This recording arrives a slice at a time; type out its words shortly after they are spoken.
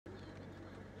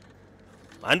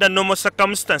Under normal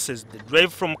circumstances, the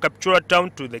drive from Kapchora town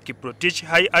to the Kiprotich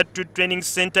High Altitude Training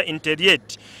Center in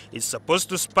Teryet is supposed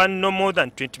to span no more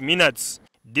than 20 minutes.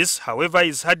 This, however,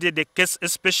 is hardly the case,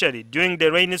 especially during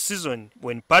the rainy season,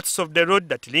 when parts of the road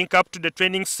that link up to the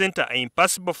training center are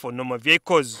impassable for normal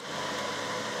vehicles.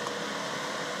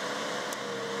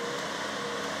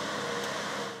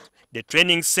 The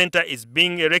training center is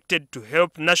being erected to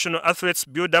help national athletes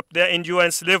build up their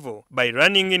endurance level by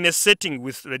running in a setting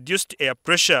with reduced air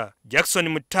pressure.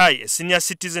 Jackson Mutai, a senior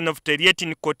citizen of Teryet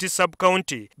in Koti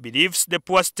sub-county, believes the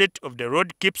poor state of the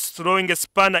road keeps throwing a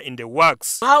spanner in the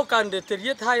works. How can the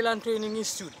Teryet Highland Training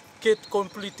Institute get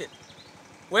completed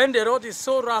when the road is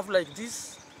so rough like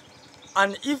this,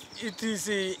 and if it is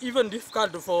even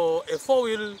difficult for a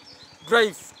four-wheel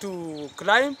drive to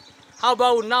climb? How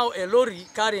about now a lorry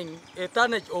carrying a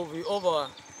tonnage of over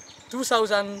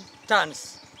 2,000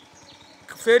 tons,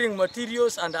 ferrying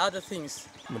materials and other things?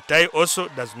 Mutai also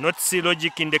does not see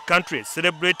logic in the country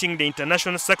celebrating the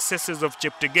international successes of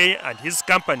Cheptegei and his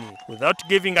company without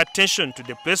giving attention to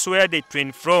the place where they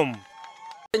train from.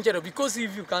 Because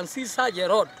if you can see such a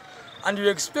road and you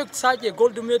expect such a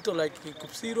gold medal like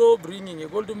Kupsiro bringing a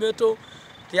gold medal,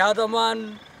 the other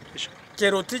man,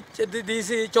 Kiprotich,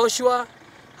 this Joshua,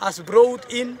 has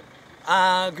brought in,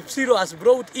 Kupsiro has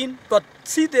brought in, but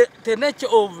see the nature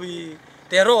of the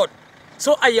road.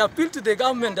 So I appeal to the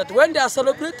government that when they are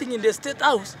celebrating in the State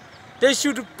House, they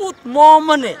should put more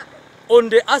money on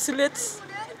the athletes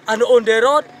and on the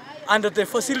road and the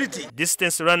facility.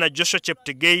 Distance runner Joshua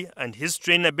Cheptegei and his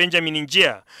trainer Benjamin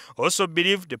Injia also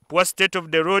believe the poor state of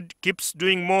the road keeps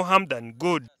doing more harm than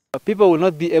good. People will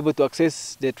not be able to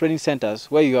access the training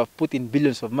centers where you have put in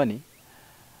billions of money.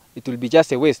 It will be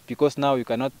just a waste because now you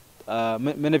cannot,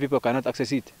 many people cannot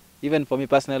access it. Even for me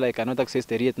personally, I cannot access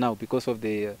Teryet now because of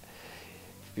the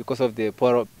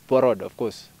poor road, of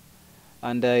course.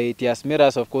 And it has made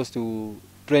us, of course, to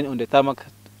train on the tarmac,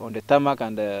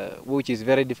 and which is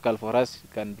very difficult for us.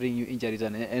 It can bring you injuries,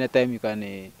 and anytime you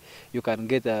can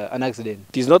get an accident.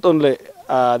 It is not only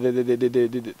us,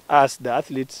 the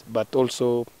athletes, but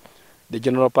also the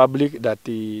general public that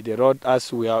the road,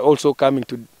 as we are also coming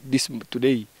to this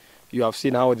today, you have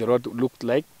seen how the road looked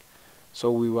like.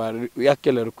 So we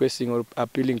actually requesting or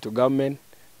appealing to government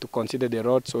to consider the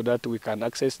road so that we can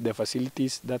access the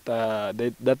facilities that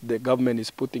the government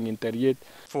is putting in Teryet.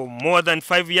 For more than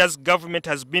 5 years, government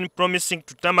has been promising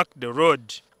to tarmac the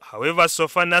road. However, so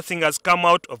far nothing has come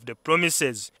out of the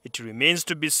promises. It remains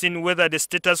to be seen whether the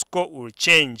status quo will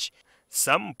change.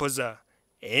 Sam Poza,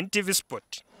 NTV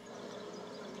Sport.